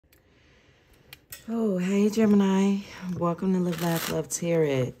Oh, hey Gemini. Welcome to Live, Laugh, Love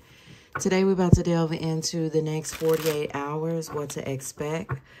Tarot. Today we're about to delve into the next 48 hours, what to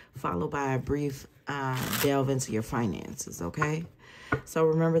expect, followed by a brief delve into your finances, okay? So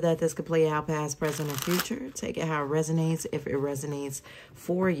remember that this could play out past, present, and future. Take it how it resonates, if it resonates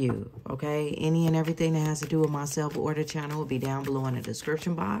for you, okay? Any and everything that has to do with myself or the channel will be down below in the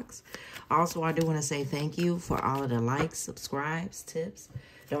description box. Also, I do want to say thank you for all of the likes, subscribes, tips,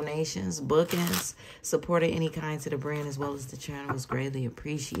 donations, bookings, support of any kind to the brand as well as the channel is greatly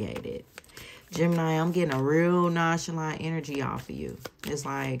appreciated. Gemini, I'm getting a real nonchalant energy off of you. It's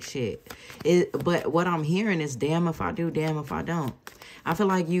like shit. But what I'm hearing is damn if I do, damn if I don't. I feel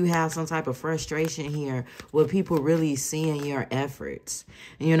like you have some type of frustration here with people really seeing your efforts.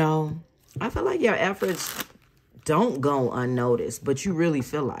 You know, I feel like your efforts don't go unnoticed, but you really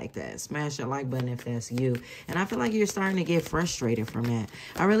feel like that. Smash that like button if that's you. And I feel like you're starting to get frustrated from that.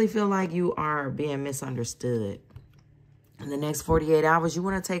 I really feel like you are being misunderstood. In the next 48 hours, you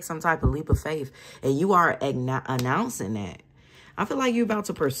want to take some type of leap of faith, and you are announcing that. I feel like you're about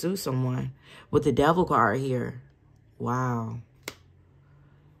to pursue someone with the devil card here. Wow.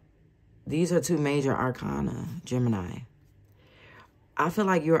 These are two major arcana, Gemini. I feel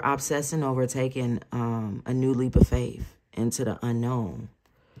like you're obsessing over taking a new leap of faith into the unknown.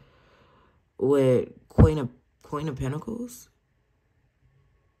 With Queen of Pentacles,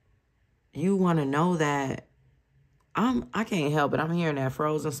 you want to know that I can't help it. I'm hearing that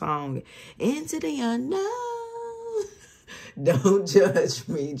Frozen song, Into the Unknown. Don't judge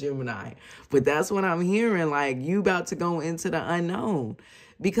me, Gemini. But that's what I'm hearing. Like, you about to go into the unknown.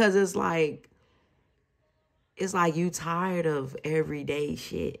 Because it's like you tired of everyday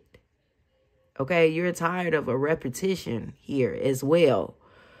shit. Okay? You're tired of a repetition here as well.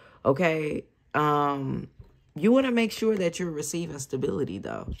 Okay? You want to make sure that you're receiving stability,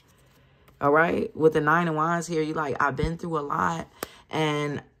 though. All right? With the Nine of Wands here, you're like, I've been through a lot.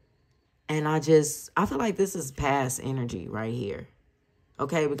 And I feel like this is past energy right here.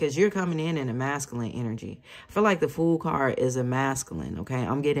 Okay, because you're coming in a masculine energy. I feel like the Fool card is a masculine, okay?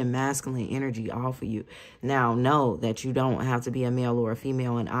 I'm getting masculine energy off of you. Now, know that you don't have to be a male or a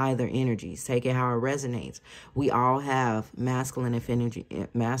female in either energies. Take it how it resonates. We all have masculine and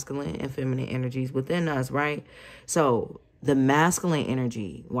feminine energies within us, right? So, the masculine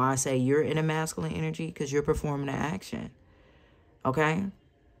energy, why I say you're in a masculine energy, because you're performing an action, okay?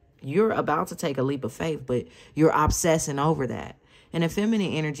 You're about to take a leap of faith, but you're obsessing over that. In a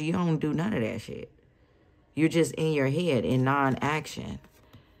feminine energy, you don't do none of that shit. You're just in your head in non-action.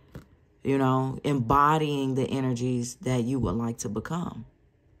 You know, embodying the energies that you would like to become.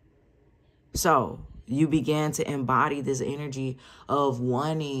 So, you began to embody this energy of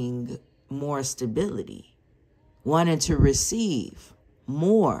wanting more stability. Wanting to receive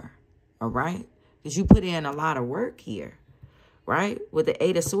more. All right? Because you put in a lot of work here. Right? With the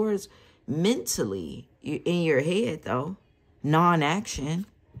Eight of Swords, mentally, you're in your head, though. Non-action,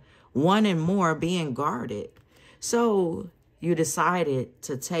 wanting more, being guarded. So you decided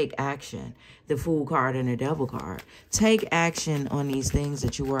to take action. The Fool card and the Devil card. Take action on these things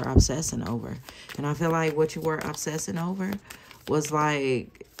that you were obsessing over. And I feel like what you were obsessing over was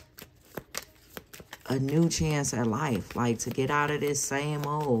like a new chance at life. Like to get out of this same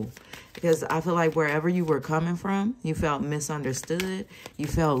old. Because I feel like wherever you were coming from, you felt misunderstood. You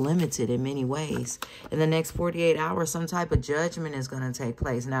felt limited in many ways. In the next 48 hours, some type of judgment is going to take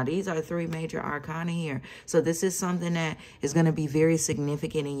place. Now, these are three major arcana here. So this is something that is going to be very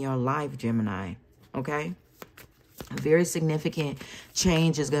significant in your life, Gemini. Okay? A very significant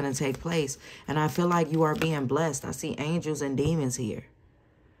change is going to take place. And I feel like you are being blessed. I see angels and demons here.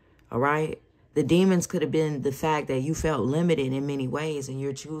 All right? The demons could have been the fact that you felt limited in many ways and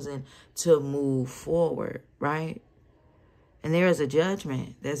you're choosing to move forward, right? And there is a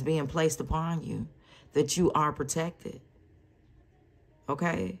judgment that's being placed upon you that you are protected,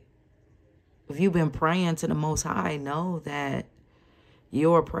 okay? If you've been praying to the Most High, know that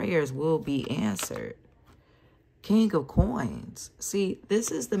your prayers will be answered. King of Coins. See,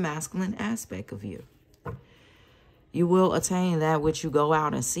 this is the masculine aspect of you. You will attain that which you go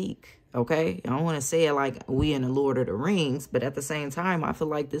out and seek. Okay, I don't want to say it like we in the Lord of the Rings, but at the same time, I feel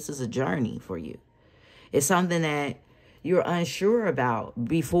like this is a journey for you. It's something that you're unsure about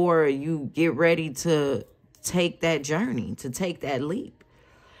before you get ready to take that journey, to take that leap.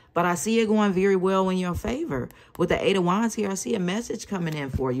 But I see it going very well in your favor. With the Eight of Wands here, I see a message coming in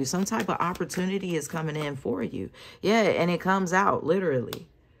for you. Some type of opportunity is coming in for you. Yeah, and it comes out literally.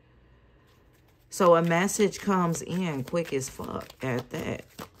 So a message comes in quick as fuck at that.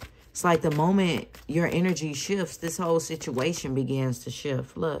 It's like the moment your energy shifts, this whole situation begins to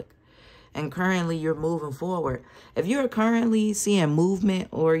shift. Look, And currently you're moving forward. If you're currently seeing movement,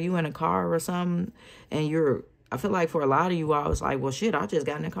 or you in a car or something, and I feel like for a lot of you all, it's like, well, shit, I just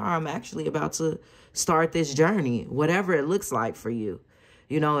got in the car. I'm actually about to start this journey, whatever it looks like for you.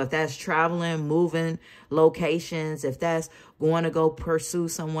 You know, if that's traveling, moving locations, if that's going to go pursue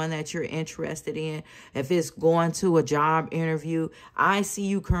someone that you're interested in, if it's going to a job interview, I see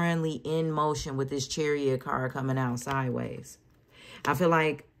you currently in motion with this Chariot card coming out sideways. I feel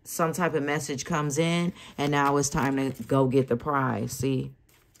like some type of message comes in, and now it's time to go get the prize, see?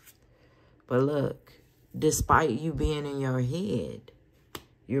 But look, despite you being in your head,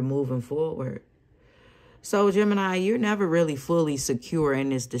 you're moving forward. So, Gemini, you're never really fully secure in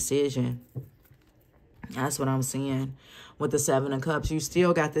this decision. That's what I'm seeing. With the Seven of Cups, you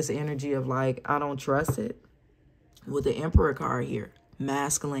still got this energy of like, I don't trust it. With the Emperor card here,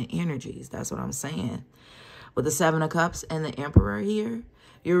 masculine energies. That's what I'm saying. With the Seven of Cups and the Emperor here,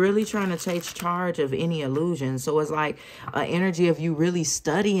 you're really trying to take charge of any illusion. So it's like an energy of you really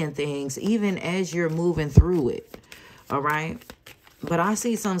studying things, even as you're moving through it. All right? But I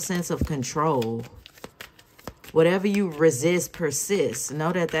see some sense of control. Whatever you resist persists.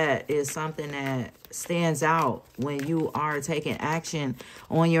 Know that that is something that stands out when you are taking action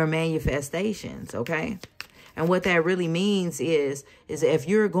on your manifestations, okay? And what that really means is if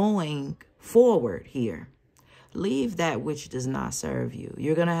you're going forward here, leave that which does not serve you.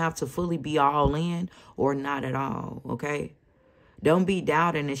 You're going to have to fully be all in or not at all, okay? Don't be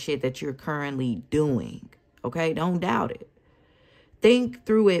doubting the shit that you're currently doing, okay? Don't doubt it. Think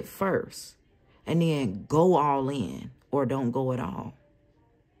through it first. And then go all in, or don't go at all.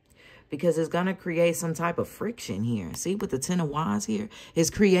 Because it's going to create some type of friction here. See, with the Ten of Wands here, it's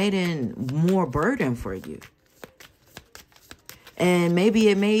creating more burden for you. And maybe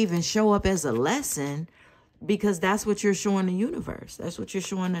it may even show up as a lesson, because that's what you're showing the universe. That's what you're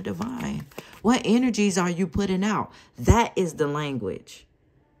showing the divine. What energies are you putting out? That is the language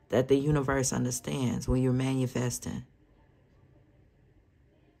that the universe understands when you're manifesting.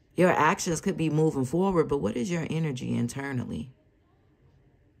 Your actions could be moving forward, but what is your energy internally?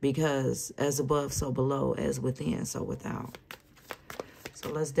 Because as above, so below, as within, so without. So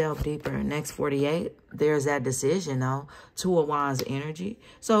let's delve deeper. Next 48, there's that decision, though. Two of Wands energy.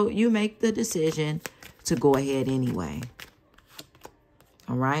 So you make the decision to go ahead anyway.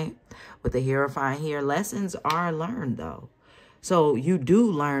 All right? With the Hierophant here, lessons are learned, though. So you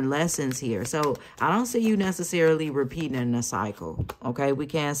do learn lessons here. So I don't see you necessarily repeating a cycle. Okay, we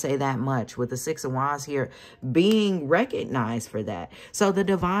can't say that much. With the Six of Wands here being recognized for that. So the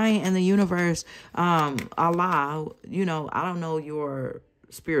divine and the universe, Allah, you know, I don't know your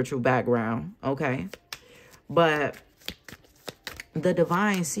spiritual background. Okay, but the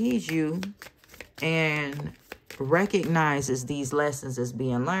divine sees you and recognizes these lessons as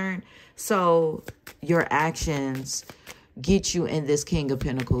being learned. So your actions get you in this King of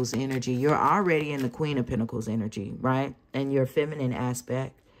Pentacles energy. You're already in the Queen of Pentacles energy, right? And your feminine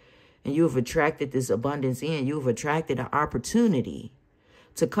aspect. And you have attracted this abundance in. You've attracted an opportunity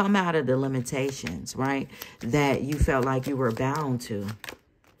to come out of the limitations, right? That you felt like you were bound to.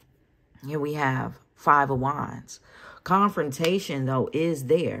 Here we have Five of Wands. Confrontation, though, is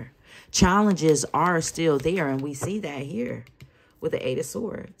there. Challenges are still there. And we see that here with the Eight of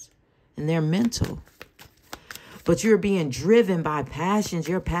Swords. And they're mental. But you're being driven by passions.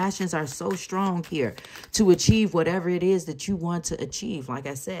 Your passions are so strong here to achieve whatever it is that you want to achieve. Like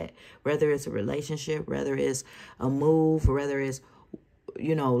I said, whether it's a relationship, whether it's a move, or whether it's,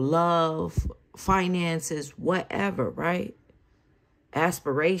 you know, love, finances, whatever, right?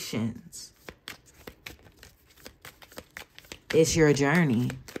 Aspirations. It's your journey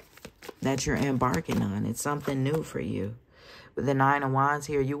that you're embarking on. It's something new for you. With the Nine of Wands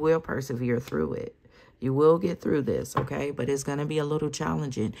here, you will persevere through it. You will get through this, okay? But it's going to be a little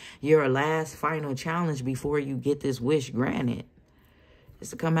challenging. Your last final challenge before you get this wish granted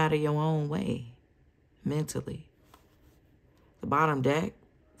is to come out of your own way mentally. The bottom deck,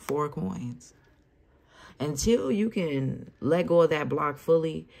 Four of Coins. Until you can let go of that block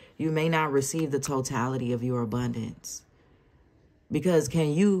fully, you may not receive the totality of your abundance. Because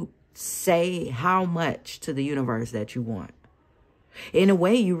can you say how much to the universe that you want? In a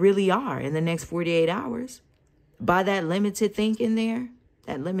way, you really are in the next 48 hours. By that limited thinking there,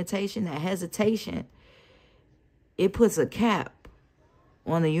 that limitation, that hesitation, it puts a cap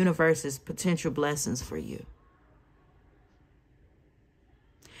on the universe's potential blessings for you.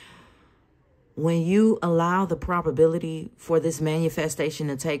 When you allow the probability for this manifestation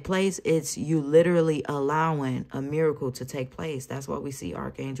to take place, it's you literally allowing a miracle to take place. That's why we see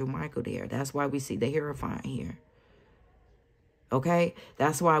Archangel Michael there. That's why we see the Hierophant here. Okay?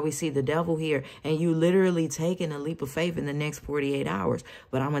 That's why we see the devil here. And you literally taking a leap of faith in the next 48 hours.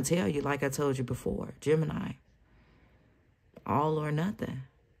 But I'm going to tell you, like I told you before, Gemini, all or nothing.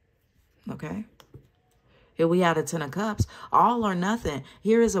 Okay? Here we have the 10 of Cups, all or nothing.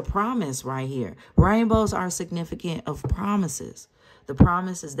 Here is a promise right here. Rainbows are significant of promises. The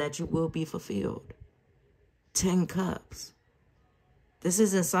promise is that you will be fulfilled. 10 Cups. This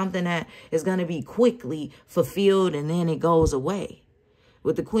isn't something that is going to be quickly fulfilled and then it goes away.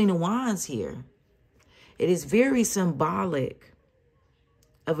 With the Queen of Wands here, it is very symbolic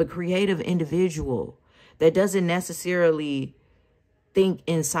of a creative individual that doesn't necessarily think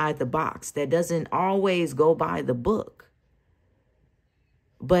inside the box, that doesn't always go by the book,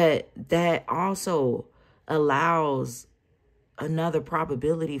 but that also allows another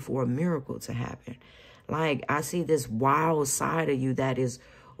probability for a miracle to happen. Like, I see this wild side of you that is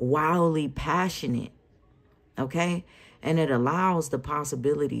wildly passionate, okay? And it allows the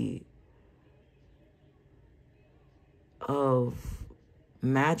possibility of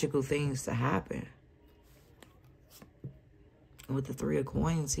magical things to happen. With the 3 of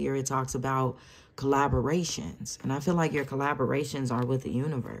Coins here, it talks about collaborations. And I feel like your collaborations are with the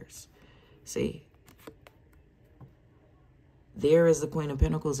universe. See? There is the Queen of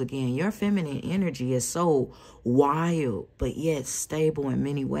Pentacles again. Your feminine energy is so wild, but yet stable in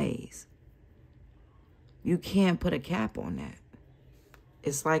many ways. You can't put a cap on that.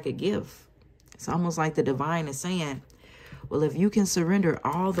 It's like a gift. It's almost like the divine is saying, well, if you can surrender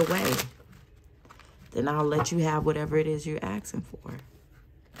all the way, then I'll let you have whatever it is you're asking for.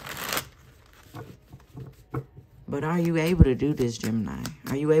 But are you able to do this, Gemini?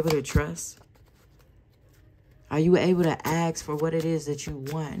 Are you able to trust? Are you able to ask for what it is that you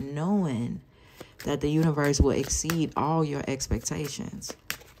want, knowing that the universe will exceed all your expectations?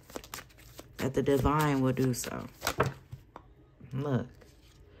 That the divine will do so. Look.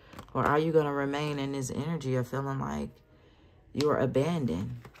 Or are you going to remain in this energy of feeling like you're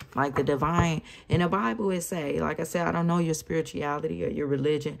abandoned? Like the divine, in the Bible it say, like I said, I don't know your spirituality or your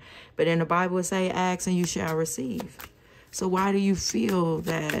religion, but in the Bible it say, ask and you shall receive. So why do you feel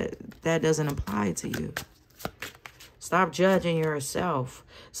that that doesn't apply to you? Stop judging yourself.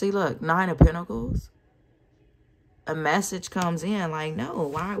 See, look, 9 of Pentacles. A message comes in like, no,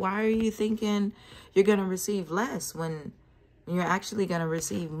 why are you thinking you're going to receive less when you're actually going to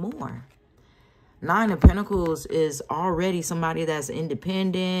receive more? 9 of Pentacles is already somebody that's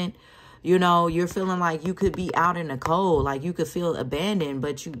independent. You know, you're feeling like you could be out in the cold, like you could feel abandoned,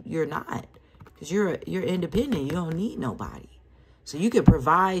 but you're not, because you're independent. You don't need nobody. So you can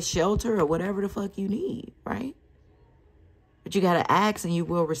provide shelter or whatever the fuck you need, right? But you got to ask and you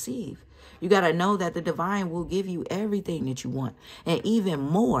will receive. You got to know that the divine will give you everything that you want and even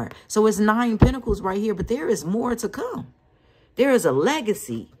more. So it's 9 Pentacles right here, but there is more to come. There is a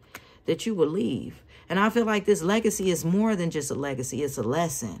legacy that you will leave. And I feel like this legacy is more than just a legacy. It's a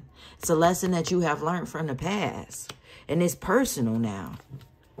lesson. It's a lesson that you have learned from the past. And it's personal now.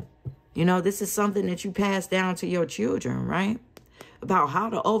 You know, this is something that you pass down to your children, right? About how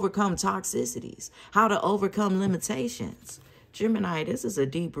to overcome toxicities, how to overcome limitations. Gemini, this is a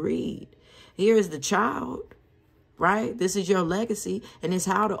deep read. Here is the child, right? This is your legacy, and it's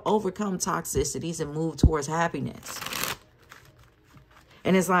how to overcome toxicities and move towards happiness.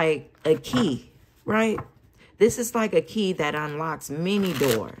 And it's like a key, right? This is like a key that unlocks many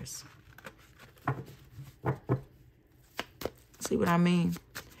doors. See what I mean?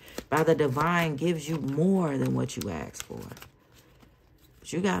 By the divine gives you more than what you asked for.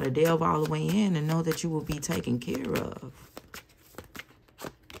 But you got to delve all the way in and know that you will be taken care of.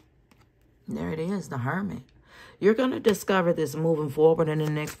 There it is, the Hermit. You're going to discover this moving forward in the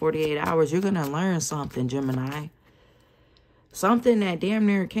next 48 hours. You're going to learn something, Gemini. Something that damn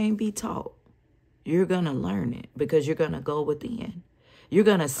near can't be taught. You're going to learn it because you're going to go within. You're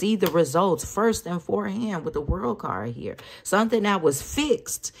going to see the results first and forehand with the World card here. Something that was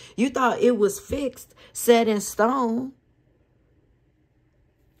fixed. You thought it was fixed, set in stone.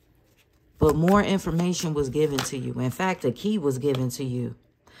 But more information was given to you. In fact, a key was given to you.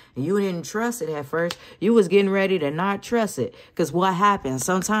 You didn't trust it at first. You was getting ready to not trust it. Because what happens?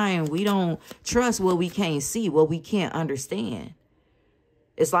 Sometimes we don't trust what we can't see, what we can't understand.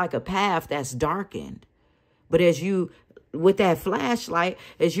 It's like a path that's darkened. But as you, with that flashlight,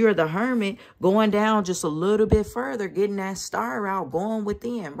 as you're the Hermit, going down just a little bit further, getting that star out, going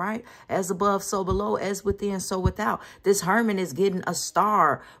within, right? As above, so below, as within, so without. This Hermit is getting a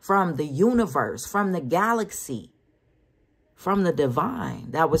star from the universe, from the galaxy, from the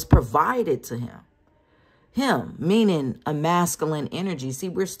divine that was provided to him. him, meaning a masculine energy. See,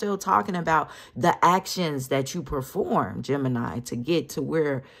 we're still talking about the actions that you perform, Gemini, to get to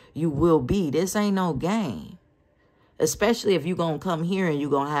where you will be. This ain't no game. Especially if you're going to come here and you're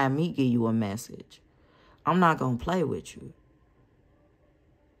going to have me give you a message. I'm not going to play with you.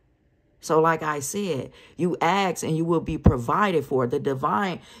 So like I said, you ask and you will be provided for. The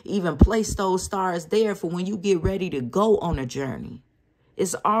divine even placed those stars there for when you get ready to go on a journey.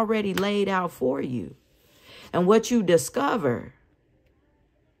 It's already laid out for you. And what you discover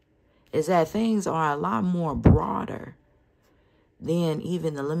is that things are a lot more broader than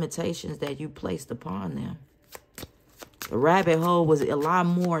even the limitations that you placed upon them. The rabbit hole was a lot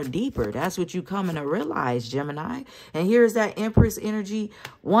more deeper. That's what you coming to realize, Gemini. And here's that Empress energy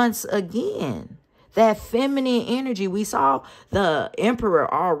once again. That feminine energy. We saw the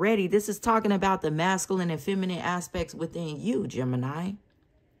Emperor already. This is talking about the masculine and feminine aspects within you, Gemini.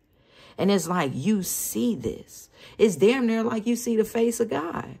 And it's like you see this. It's damn near like you see the face of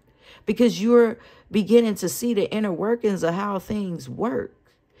God. Because you're beginning to see the inner workings of how things work.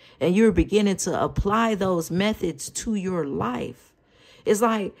 And you're beginning to apply those methods to your life. It's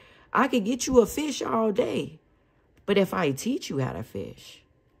like, I could get you a fish all day. But if I teach you how to fish.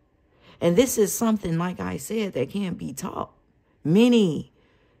 And this is something, like I said, that can't be taught. Many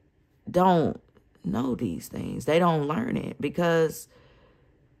don't know these things. They don't learn it because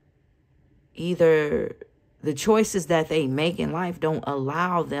either the choices that they make in life don't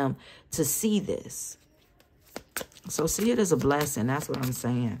allow them to see this. So see it as a blessing. That's what I'm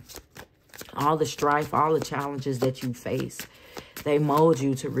saying. All the strife, all the challenges that you face, they mold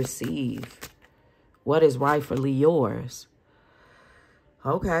you to receive what is rightfully yours.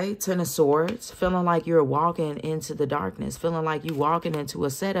 Okay, Ten of Swords, feeling like you're walking into the darkness, feeling like you're walking into a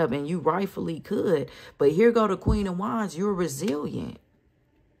setup and you rightfully could. But here go the Queen of Wands, you're resilient.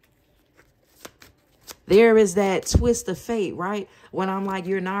 There is that twist of fate, right? When I'm like,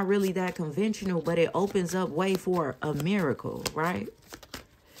 you're not really that conventional, but it opens up way for a miracle, right?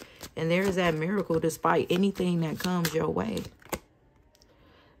 And there's that miracle despite anything that comes your way.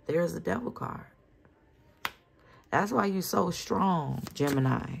 There's the Devil card. That's why you're so strong,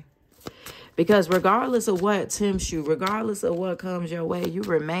 Gemini. Because regardless of what tempts you, regardless of what comes your way, you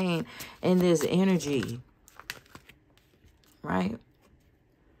remain in this energy, right?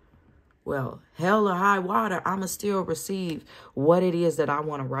 Well, hell or high water, I'ma still receive what it is that I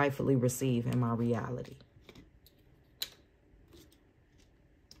want to rightfully receive in my reality.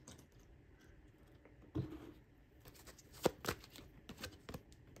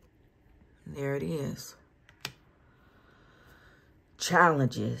 There it is.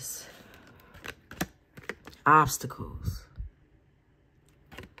 Challenges. Obstacles.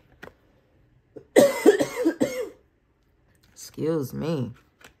 Excuse me.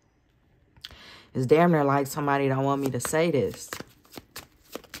 It's damn near like somebody don't want me to say this.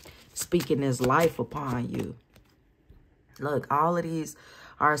 Speaking this life upon you. Look, all of these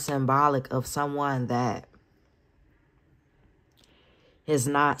are symbolic of someone that is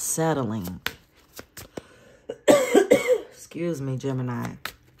not settling. Excuse me, Gemini.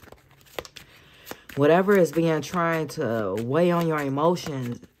 Whatever is being trying to weigh on your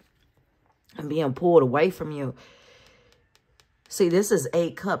emotions and being pulled away from you. See, this is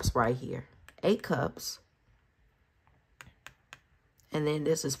 8 cups right here. 8 cups. And then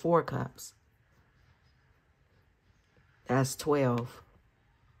this is 4 cups. That's 12.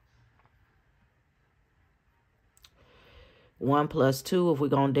 1 plus 2, if we're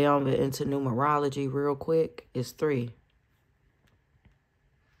going to delve into numerology real quick, is 3.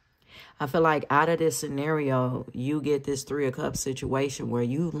 I feel like out of this scenario, you get this 3 of Cups situation where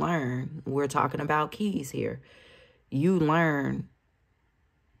you learn, we're talking about keys here, you learn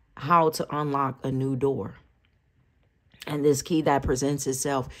how to unlock a new door. And this key that presents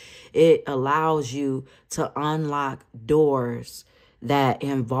itself, it allows you to unlock doors that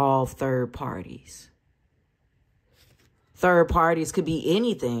involve third parties. Third parties could be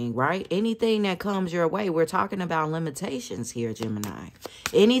anything, right? Anything that comes your way. We're talking about limitations here, Gemini.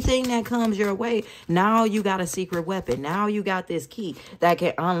 Anything that comes your way, now you got a secret weapon. Now you got this key that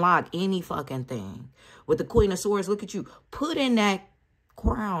can unlock any fucking thing. With the Queen of Swords, look at you. Putting that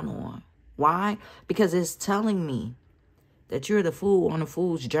crown on. Why? Because it's telling me that you're the fool on a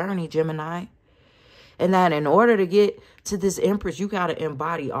fool's journey, Gemini. And that in order to get to this Empress, you got to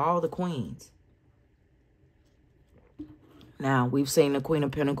embody all the queens. Now, we've seen the Queen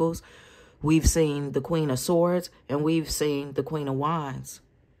of Pentacles, we've seen the Queen of Swords, and we've seen the Queen of Wands.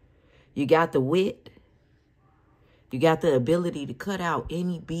 You got the wit. You got the ability to cut out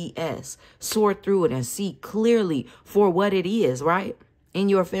any BS, sort through it, and see clearly for what it is, right? in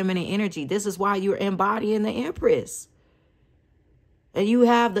your feminine energy. This is why you're embodying the Empress. And you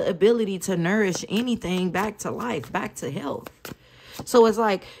have the ability to nourish anything back to life, back to health. So it's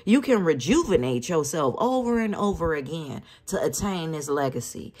like you can rejuvenate yourself over and over again to attain this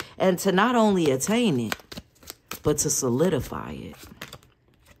legacy. And to not only attain it, but to solidify it.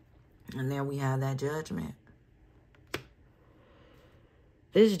 And then we have that judgment.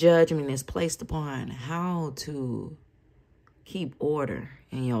 This judgment is placed upon how to keep order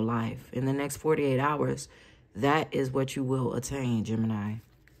in your life. In the next 48 hours, that is what you will attain, Gemini.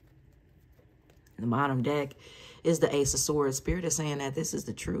 The bottom deck is the Ace of Swords. Spirit is saying that this is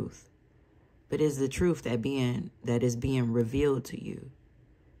the truth. But it's the truth that is being revealed to you.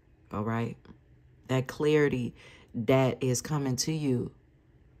 All right? That clarity that is coming to you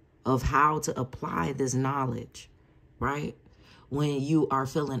of how to apply this knowledge, right? When you are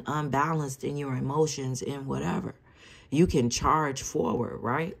feeling unbalanced in your emotions and whatever, you can charge forward,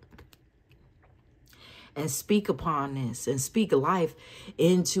 right? And speak upon this and speak life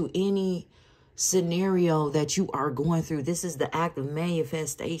into any scenario that you are going through. This is the act of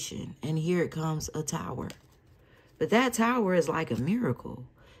manifestation. And here it comes a tower. But that tower is like a miracle.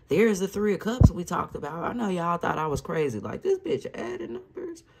 There's the 3 of Cups we talked about. I know y'all thought I was crazy. Like, this bitch added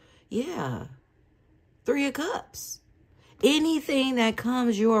numbers. Yeah. 3 of Cups. Anything that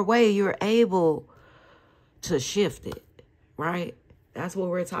comes your way, you're able to shift it, right? That's what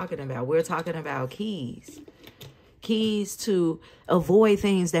we're talking about. We're talking about keys. Keys to avoid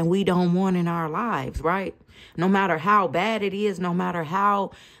things that we don't want in our lives, right? No matter how bad it is, no matter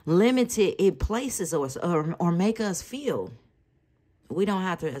how limited it places us or make us feel, we don't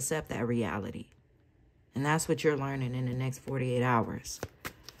have to accept that reality. And that's what you're learning in the next 48 hours.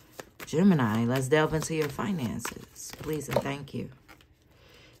 Gemini, let's delve into your finances. Please and thank you.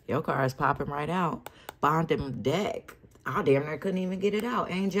 Your car is popping right out. Bottom deck. I damn near couldn't even get it out.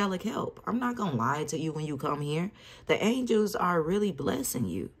 Angelic help. I'm not going to lie to you when you come here. The angels are really blessing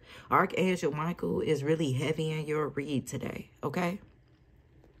you. Archangel Michael is really heavy in your read today, okay?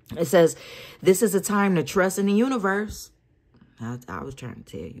 It says, this is a time to trust in the universe. I was trying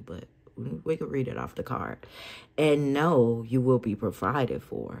to tell you, but we could read it off the card. And know you will be provided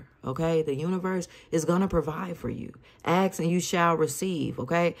for, okay? The universe is going to provide for you. Ask and you shall receive,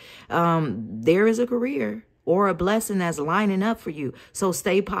 okay? There is a career or a blessing that's lining up for you. So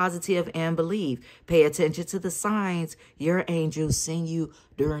stay positive and believe. Pay attention to the signs your angels send you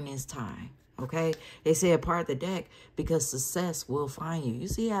during this time. Okay? They say part the deck because success will find you. You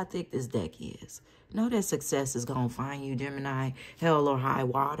see how thick this deck is. Know that success is going to find you, Gemini, hell or high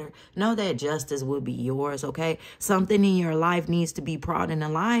water. Know that justice will be yours, okay? Something in your life needs to be brought in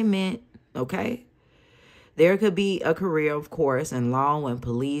alignment, okay? There could be a career, of course, in law and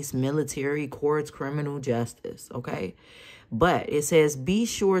police, military, courts, criminal justice, okay? But it says, be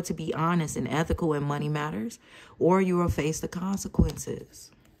sure to be honest and ethical in money matters, or you will face the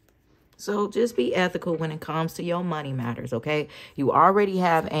consequences. So just be ethical when it comes to your money matters, okay? You already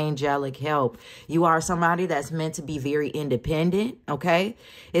have angelic help. You are somebody that's meant to be very independent, okay?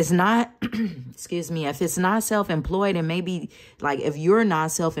 It's not, excuse me, if it's not self-employed, it may be, like, if you're not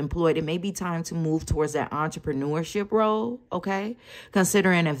self-employed, it may be time to move towards that entrepreneurship role, okay?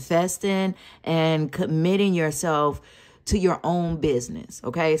 Considering investing and committing yourself to your own business,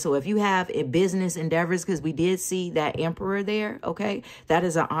 okay? So if you have a business endeavors, because we did see that emperor there, okay? That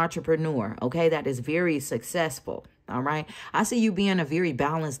is an entrepreneur, okay? That is very successful, all right? I see you being a very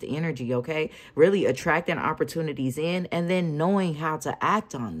balanced energy, okay? Really attracting opportunities in and then knowing how to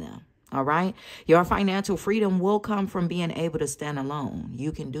act on them, all right? Your financial freedom will come from being able to stand alone.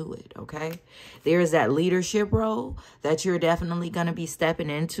 You can do it, okay? There's that leadership role that you're definitely going to be stepping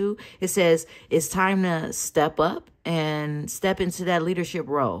into. It says it's time to step up and step into that leadership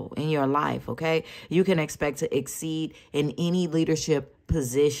role in your life, okay? You can expect to exceed in any leadership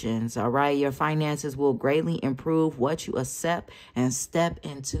positions, all right? Your finances will greatly improve what you accept and step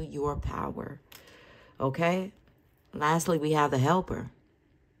into your power, okay? Lastly, we have the helper.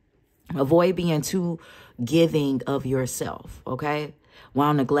 Avoid being too giving of yourself, okay?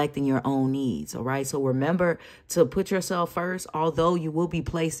 While neglecting your own needs, all right? So remember to put yourself first. Although you will be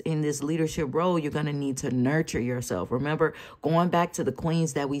placed in this leadership role, you're going to need to nurture yourself. Remember, going back to the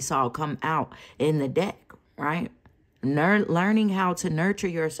queens that we saw come out in the deck, right? Learning how to nurture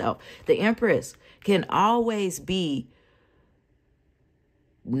yourself. The Empress can always be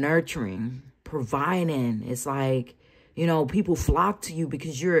nurturing, providing. It's like, you know, people flock to you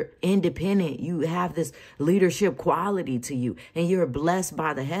because you're independent. You have this leadership quality to you and you're blessed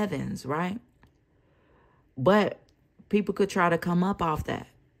by the heavens, right? But people could try to come up off that,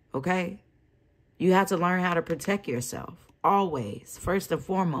 okay? You have to learn how to protect yourself, Always, first and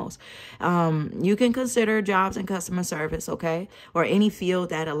foremost. You can consider jobs in customer service, okay? Or any field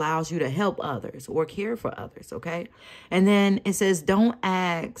that allows you to help others or care for others, okay? And then it says, don't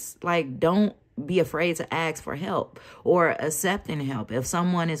be afraid to ask for help or accepting help if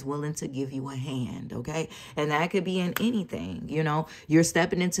someone is willing to give you a hand, okay? And that could be in anything, you know. You're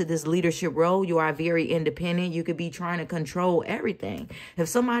stepping into this leadership role. You are very independent. You could be trying to control everything. If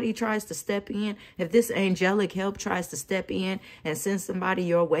somebody tries to step in, if this angelic help tries to step in and send somebody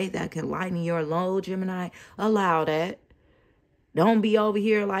your way that can lighten your load, Gemini, allow that. Don't be over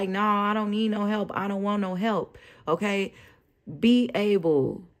here like, no, I don't need no help. I don't want no help, okay? Be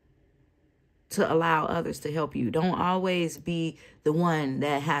able to allow others to help you. Don't always be the one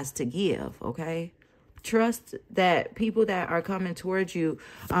that has to give, okay? Trust that people that are coming towards you,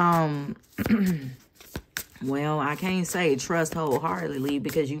 well, I can't say trust wholeheartedly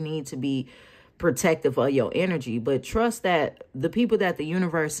because you need to be protective of your energy, but trust that the people that the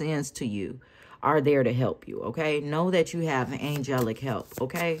universe sends to you are there to help you, okay? Know that you have angelic help,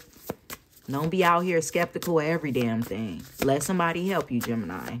 okay? Don't be out here skeptical of every damn thing. Let somebody help you,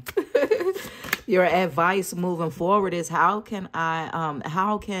 Gemini. Your advice moving forward is how can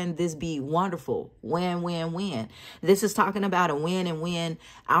this be wonderful? Win, win, win. This is talking about a win and win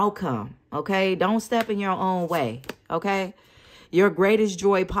outcome, okay? Don't step in your own way, okay? Your greatest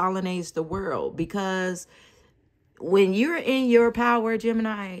joy pollinates the world because when you're in your power,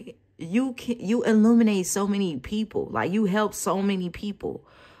 Gemini, you illuminate so many people. Like you help so many people,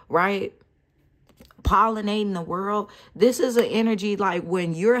 right? Pollinating the world. This is an energy like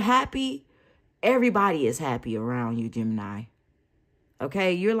when you're happy, everybody is happy around you, Gemini.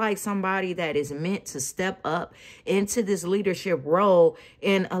 Okay, you're like somebody that is meant to step up into this leadership role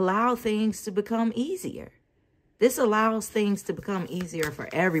and allow things to become easier. This allows things to become easier for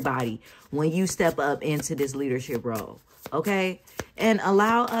everybody when you step up into this leadership role, okay? And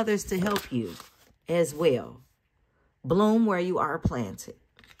allow others to help you as well. Bloom where you are planted,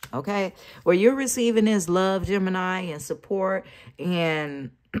 okay? Where you're receiving this love, Gemini, and support, and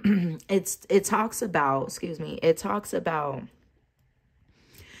it talks about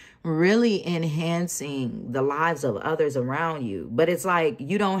really enhancing the lives of others around you. But it's like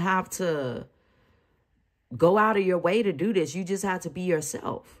you don't have to go out of your way to do this. You just have to be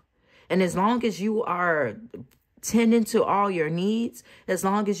yourself. And as long as you are tending to all your needs, as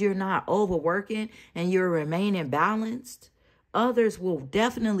long as you're not overworking and you're remaining balanced, others will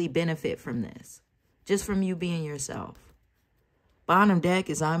definitely benefit from this, just from you being yourself. Bottom deck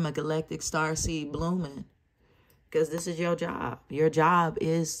is I'm a galactic starseed blooming, because this is your job. Your job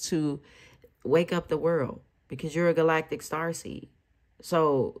is to wake up the world because you're a galactic starseed.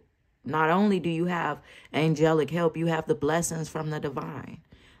 So not only do you have angelic help, you have the blessings from the divine,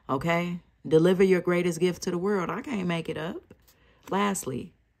 okay? Deliver your greatest gift to the world. I can't make it up.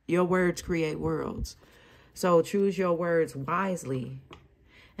 Lastly, your words create worlds. So choose your words wisely.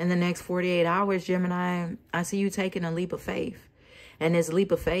 In the next 48 hours, Gemini, I see you taking a leap of faith. And this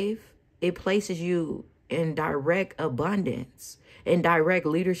leap of faith, it places you in direct abundance, in direct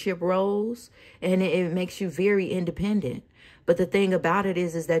leadership roles, and it makes you very independent. But the thing about it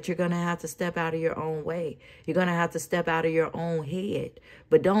is that you're going to have to step out of your own way. You're going to have to step out of your own head.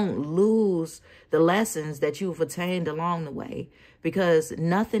 But don't lose the lessons that you've attained along the way, because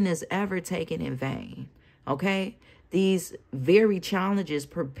nothing is ever taken in vain, okay? These very challenges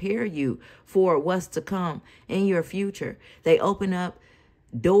prepare you for what's to come in your future. They open up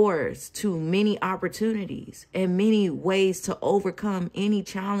doors to many opportunities and many ways to overcome any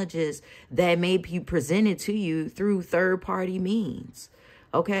challenges that may be presented to you through third-party means,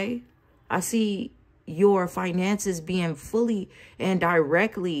 okay? I see your finances being fully and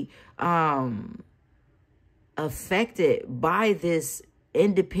directly affected by this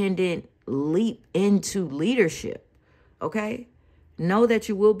independent leap into leadership. Okay, know that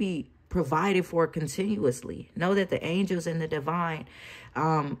you will be provided for continuously. Know that the angels and the divine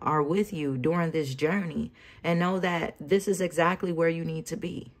are with you during this journey, and know that this is exactly where you need to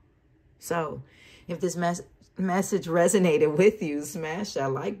be. So if this message resonated with you, smash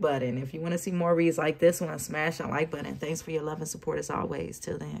that like button. If you want to see more reads like this one, smash that like button. Thanks for your love and support as always.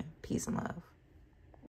 Till then, peace and love.